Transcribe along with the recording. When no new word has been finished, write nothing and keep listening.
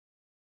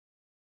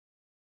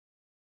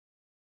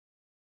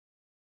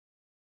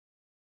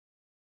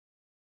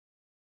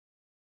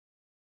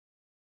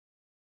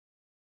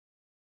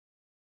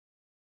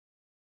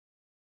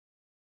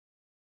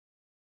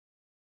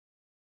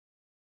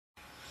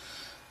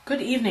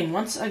Good evening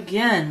once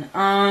again.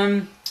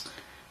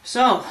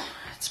 So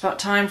it's about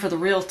time for the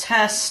real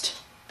test.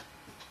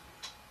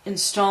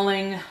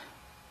 Installing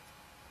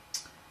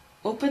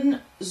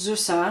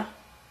OpenSuSE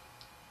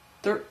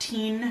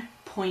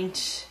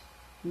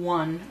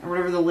 13.1 or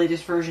whatever the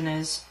latest version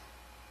is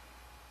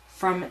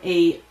from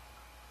a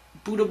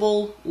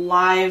bootable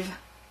live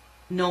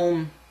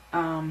Gnome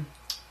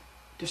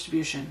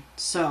distribution.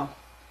 So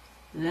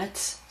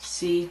let's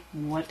see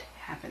what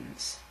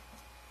happens.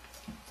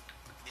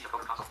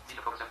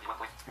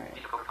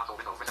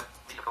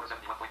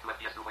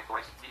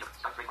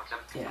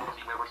 Yeah.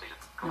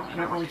 No, I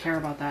don't really care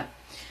about that.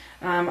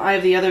 I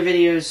have the other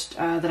videos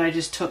that I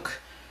just took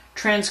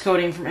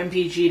transcoding from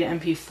MPG to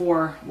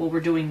MP4 while we're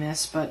doing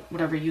this, but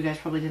whatever, you guys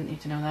probably didn't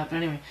need to know that. But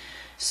anyway,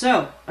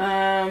 so,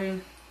 let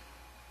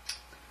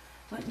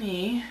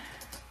me,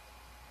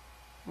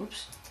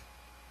 whoops,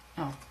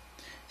 oh,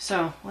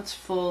 so, let's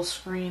full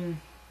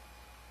screen,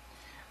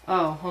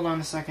 oh, hold on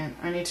a second,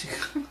 I need to,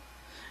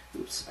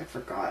 oops, I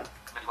forgot.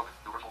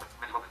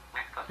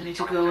 I need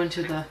to go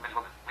into the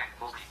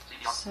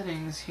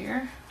settings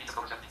here,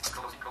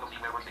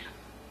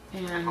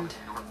 and,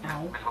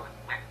 ow.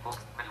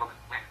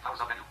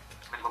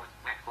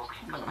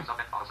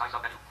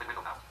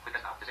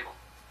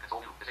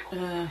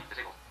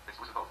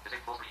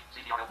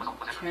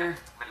 Care.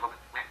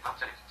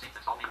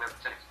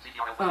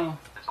 Oh.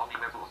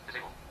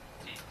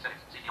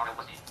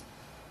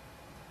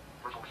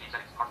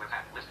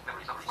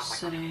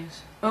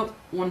 Settings. Oh,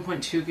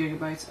 1.2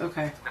 gigabytes.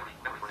 Okay.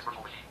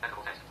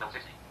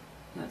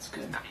 That's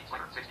good.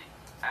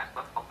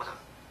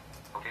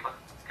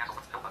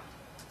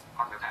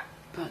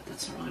 But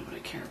that's not really what I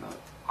care about.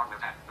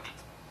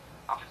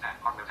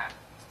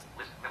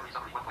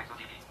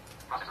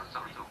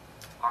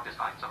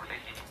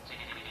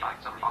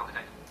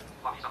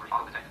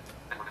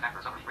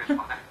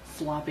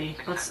 Floppy.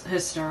 That's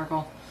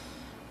hysterical.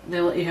 They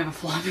let you have a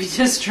floppy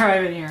disk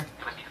drive in here.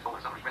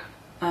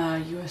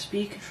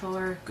 USB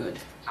controller. Good.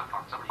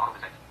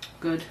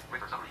 Good.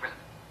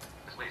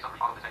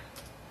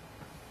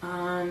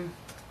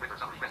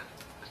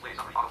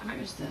 Where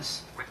is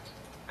this?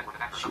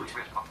 Shoot.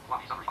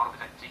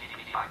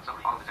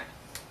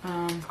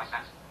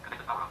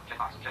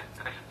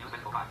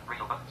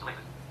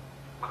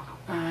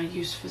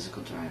 Use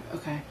physical drive.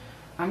 Okay.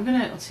 I'm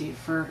gonna, let's see,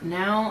 for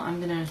now,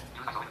 I'm gonna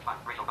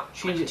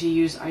change it to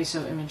use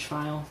ISO image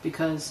file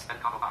because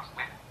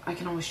I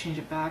can always change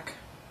it back.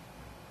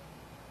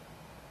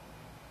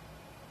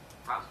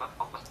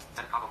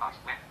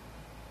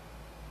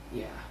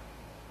 Yeah.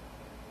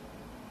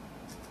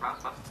 I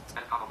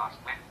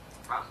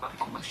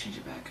can always change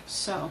it back.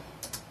 So,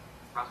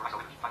 I'm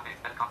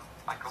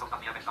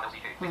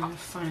gonna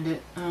find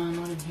it.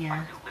 Not in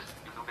here.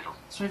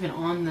 It's not even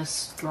on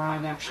this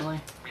drive,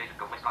 actually.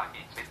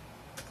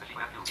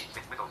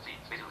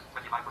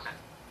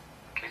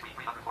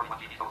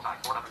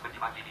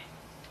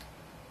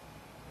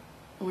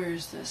 Where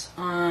is this?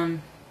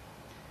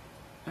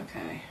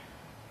 Okay.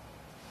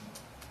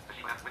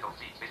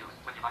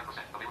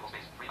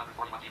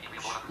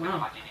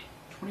 Wow.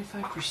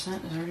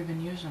 25% has already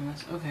been used on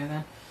this. Okay,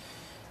 then.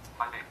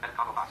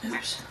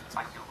 Oops.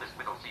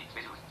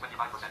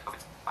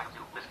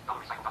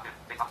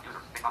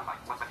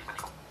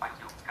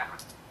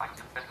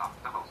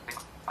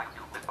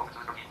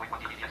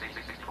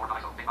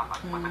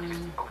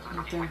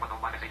 Right there.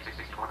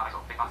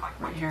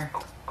 Right here.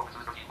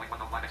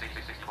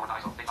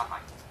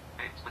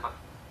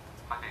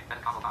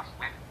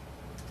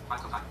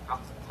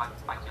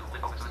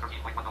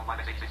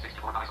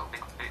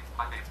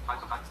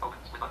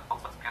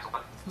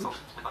 Oops.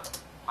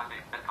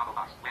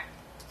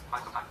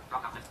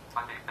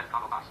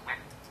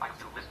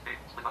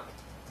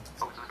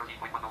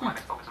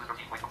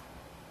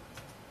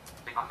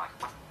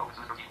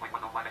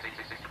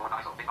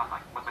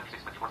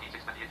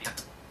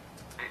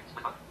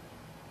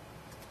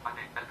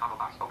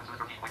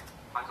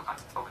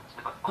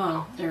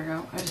 Oh, there we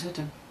go. I just had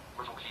to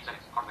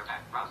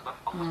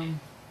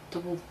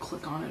double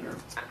click on it or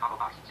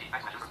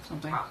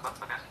something. Okay.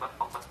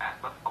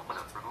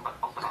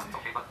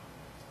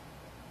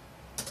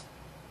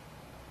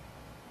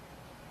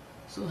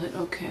 So we'll hit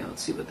OK.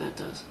 Let's see what that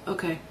does.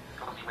 Okay.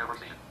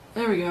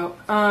 There we go.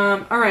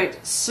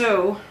 Alright,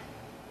 so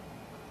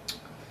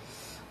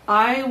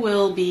I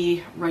will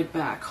be right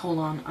back. Hold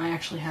on. I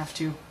actually have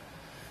to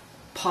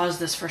pause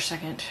this for a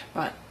second,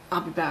 but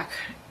I'll be back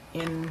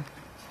in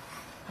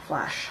a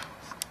flash.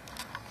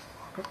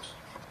 Oops.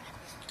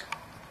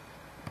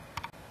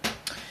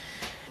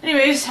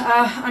 Anyways,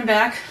 I'm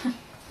back.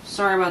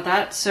 Sorry about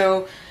that.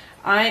 So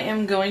I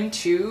am going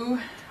to,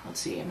 let's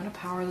see, I'm going to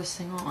power this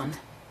thing on.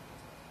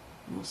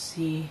 We'll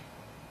see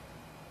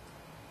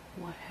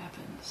what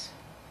happens.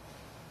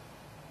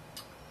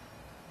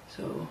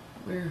 So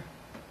we're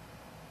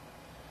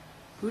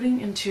booting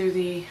into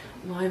the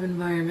live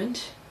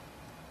environment.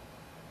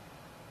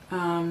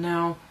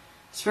 Now,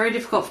 it's very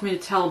difficult for me to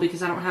tell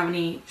because I don't have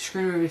any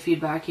screen reader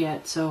feedback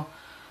yet, so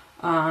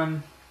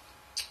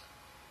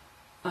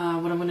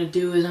what I'm going to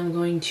do is I'm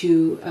going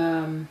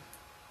to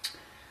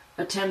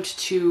attempt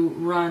to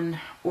run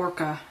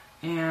Orca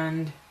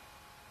and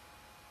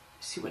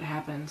see what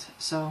happens.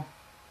 So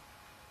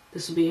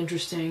this will be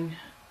interesting.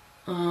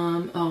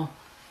 Oh,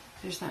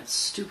 there's that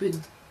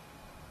stupid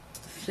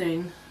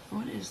thing.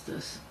 What is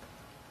this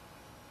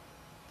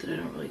that I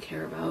don't really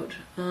care about?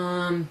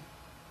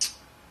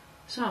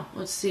 So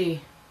let's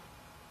see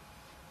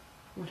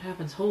what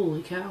happens.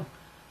 Holy cow,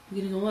 I'm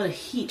getting a lot of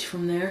heat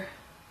from there.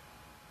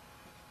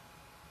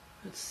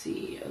 Let's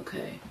see.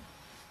 Okay,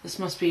 this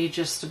must be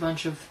just a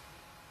bunch of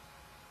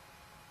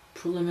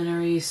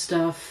preliminary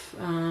stuff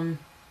when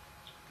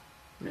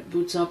it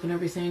boots up and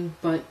everything,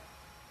 but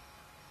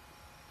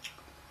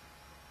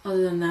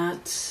other than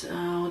that,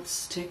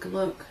 let's take a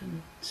look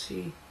and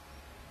see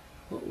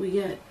what we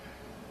get.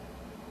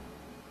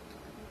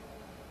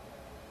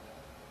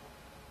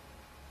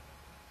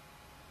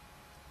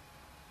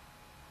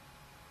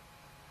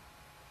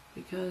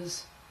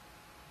 Because,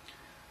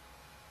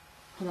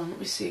 hold on, let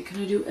me see,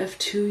 can I do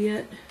F2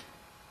 yet?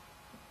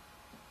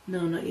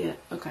 No, not yet.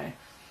 Okay.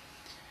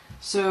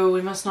 So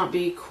we must not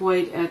be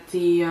quite at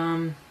the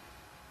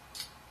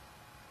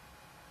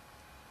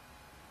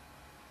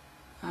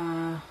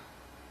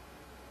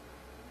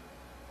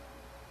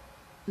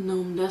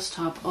Gnome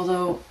desktop,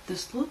 although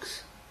this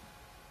looks,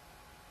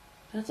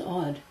 that's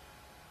odd.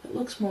 It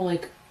looks more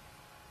like,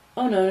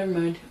 oh no, never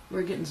mind,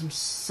 we're getting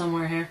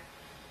somewhere here.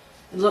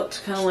 It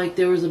looked kind of like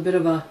there was a bit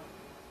of a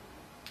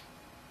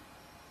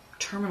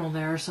terminal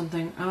there or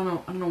something. I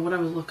don't know what I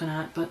was looking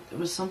at, but it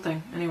was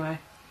something. Anyway,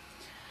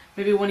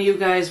 maybe one of you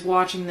guys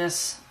watching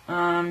this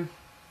can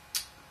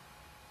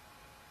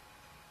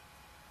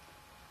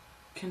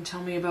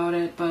tell me about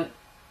it, but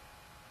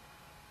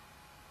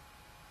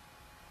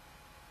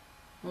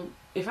well,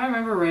 if I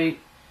remember right,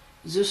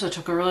 SUSE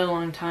took a really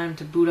long time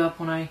to boot up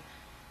when I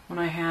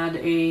had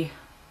a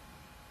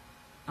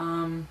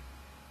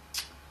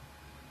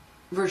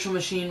virtual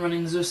machine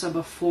running SUSE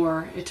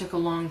before. It took a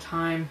long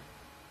time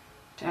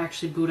to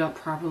actually boot up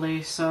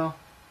properly, so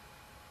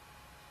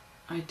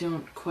I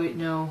don't quite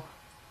know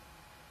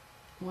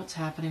what's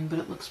happening, but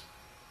it looks...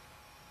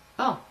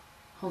 Oh,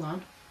 hold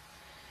on.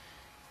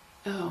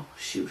 Oh,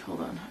 shoot,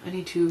 hold on. I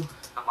need to...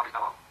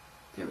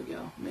 There we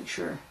go, make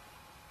sure.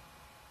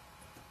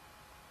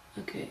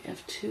 Okay,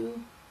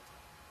 F2.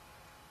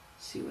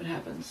 See what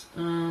happens.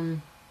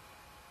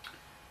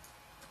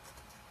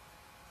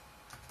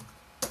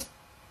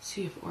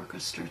 See if Orca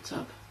starts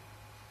up.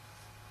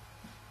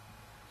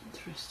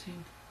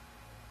 Interesting.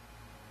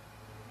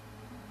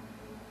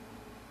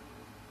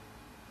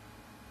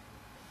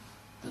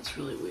 That's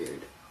really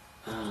weird.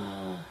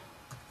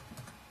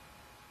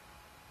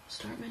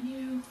 Start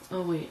menu?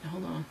 Oh wait,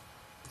 hold on.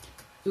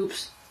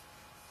 Oops.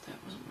 That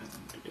wasn't what I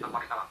wanted to do.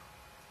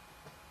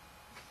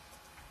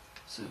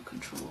 So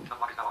Control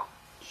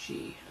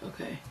G.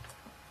 Okay.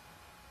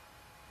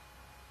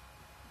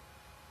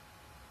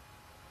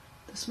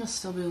 This must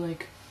still be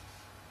like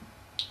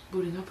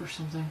booting up or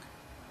something.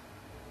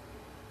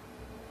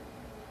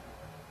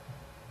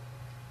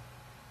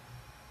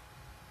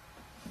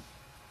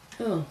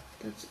 Oh,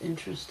 that's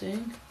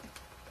interesting.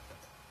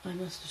 I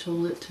must have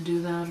told it to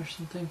do that or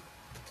something.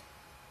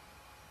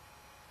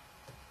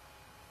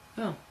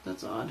 Oh,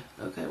 that's odd.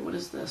 Okay, what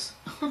is this?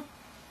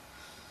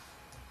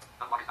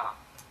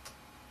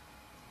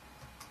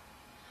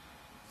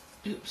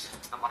 Oops.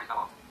 I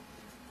have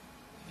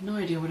no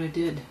idea what I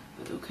did,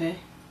 but okay.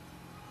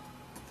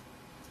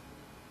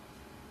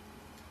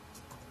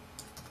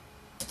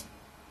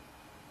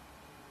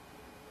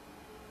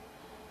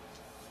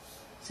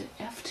 Is it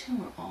F2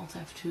 or Alt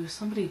F2?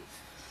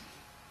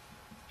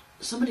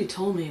 Somebody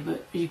told me,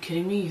 but are you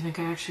kidding me? You think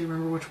I actually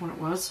remember which one it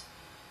was?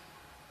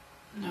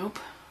 Nope.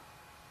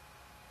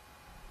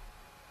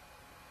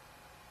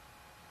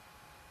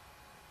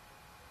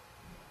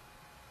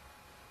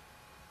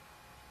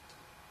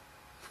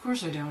 Of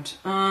course I don't.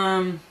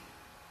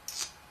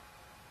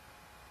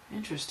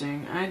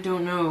 Interesting. I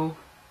don't know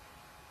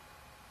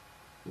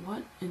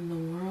what in the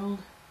world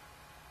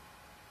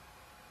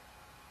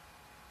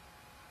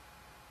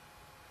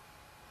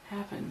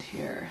happened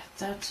here.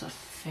 That's a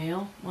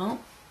fail. Well,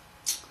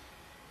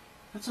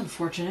 that's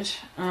unfortunate.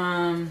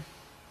 Alright.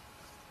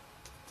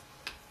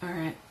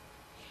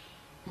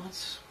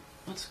 Let's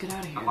get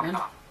out of here then.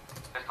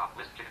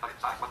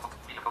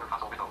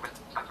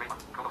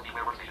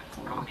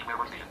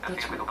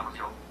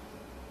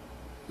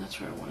 That's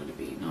where I wanted to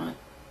be, not...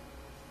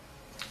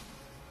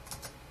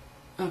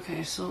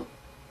 Okay, so...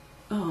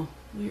 Oh,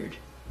 weird.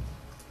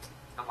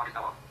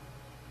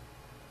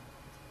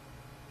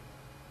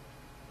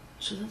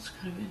 So that's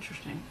kind of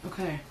interesting.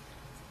 Okay.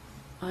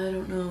 I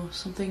don't know,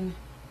 something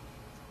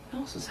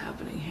else is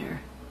happening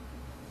here.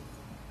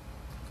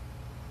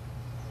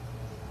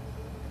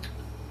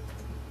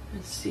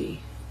 Let's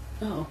see.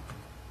 Oh.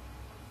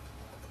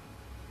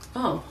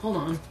 Oh, hold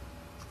on.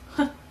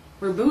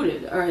 We're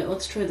booted. Alright,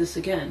 let's try this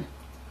again.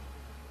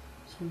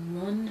 So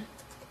run.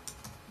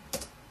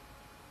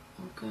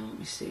 Orca, let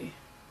me see.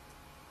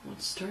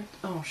 Let's start.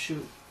 Oh,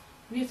 shoot.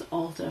 Maybe it's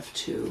Alt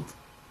F2.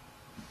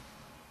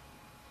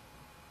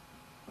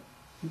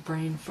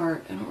 brain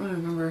fart. I don't really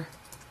remember,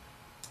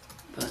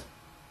 but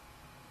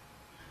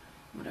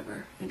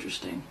whatever.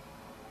 Interesting.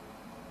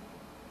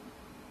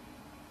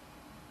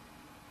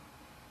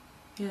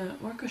 Yeah,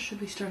 Orca should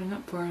be starting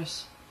up for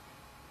us,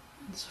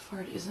 and so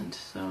far it isn't,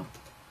 so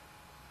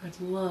I'd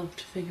love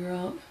to figure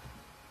out.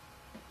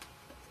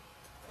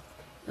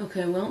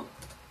 Okay, well,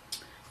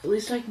 at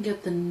least I can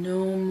get the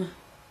Gnome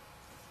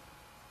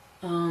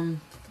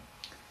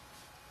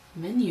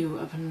menu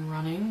up and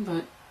running,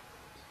 but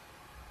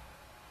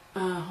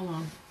hold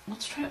on.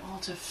 Let's try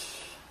Alt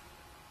F.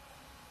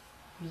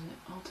 What is it?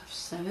 Alt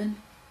F7?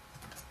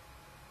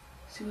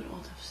 See what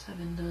Alt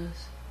F7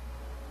 does.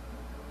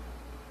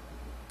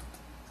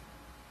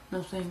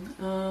 Nothing.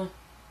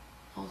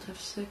 Alt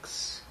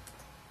F6.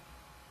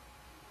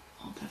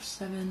 Alt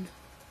F7.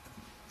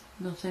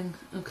 Nothing.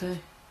 Okay.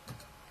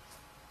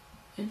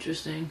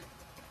 Interesting.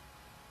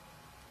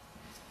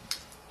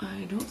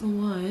 I don't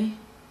know why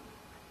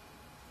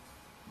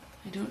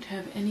I don't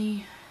have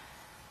any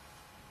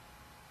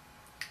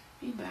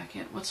feedback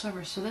yet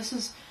whatsoever. So this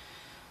is,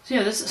 so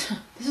yeah, this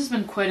has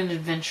been quite an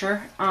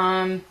adventure.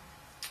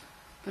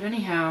 But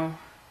anyhow,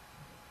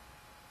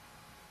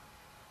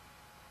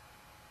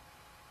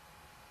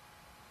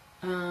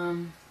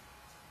 I'm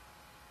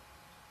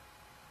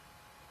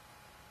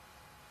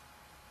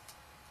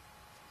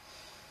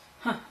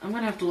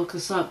gonna have to look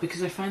this up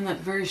because I find that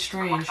very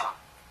strange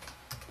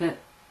that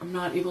I'm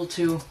not able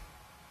to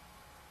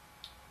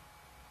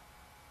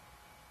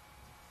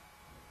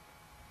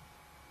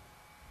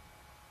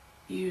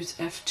use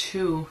F2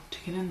 to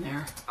get in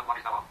there.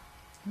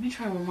 Let me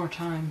try one more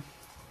time.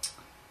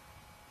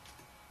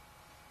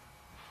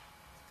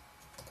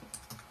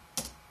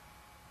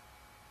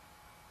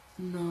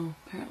 No,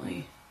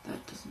 apparently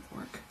that doesn't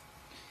work.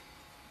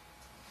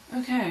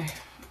 Okay.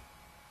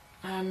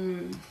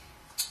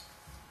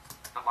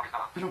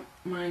 I don't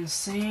mind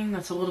saying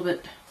that's a little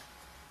bit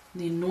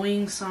the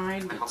annoying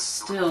side, but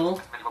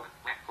still.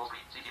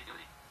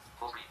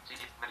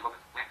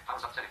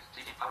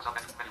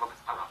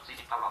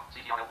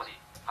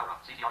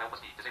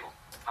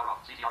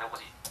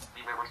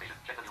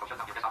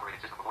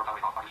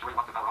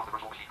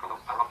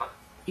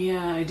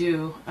 Yeah, I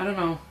do. I don't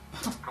know.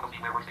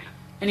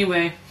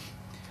 Anyway,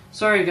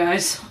 sorry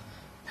guys.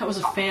 That was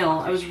a fail.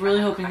 I was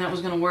really hoping that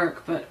was going to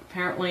work, but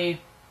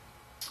apparently...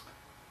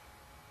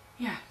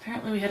 Yeah,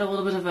 apparently we had a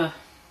little bit of a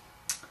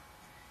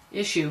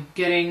issue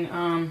getting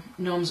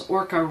Gnome's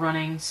Orca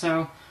running,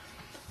 so...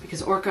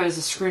 Because Orca is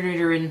a screen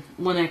reader in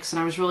Linux, and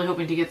I was really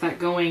hoping to get that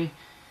going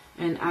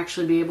and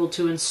actually be able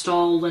to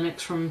install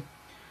Linux from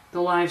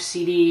the live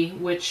CD,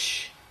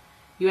 which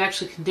you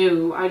actually can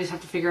do. I just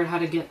have to figure out how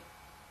to get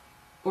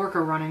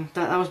Orca running.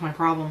 That was my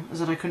problem, is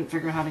that I couldn't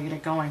figure out how to get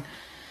it going.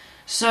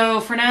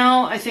 So for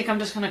now, I think I'm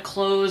just going to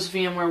close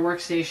VMware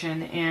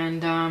Workstation,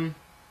 and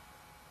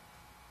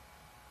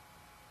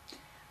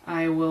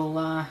I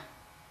will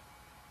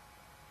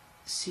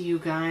see you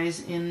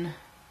guys in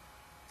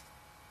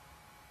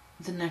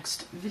the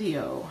next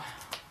video.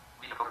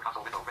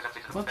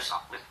 Whoops.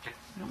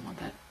 I don't want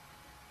that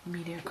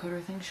media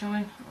coder thing showing.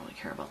 I don't really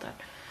care about that.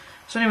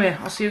 So anyway,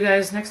 I'll see you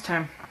guys next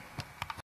time.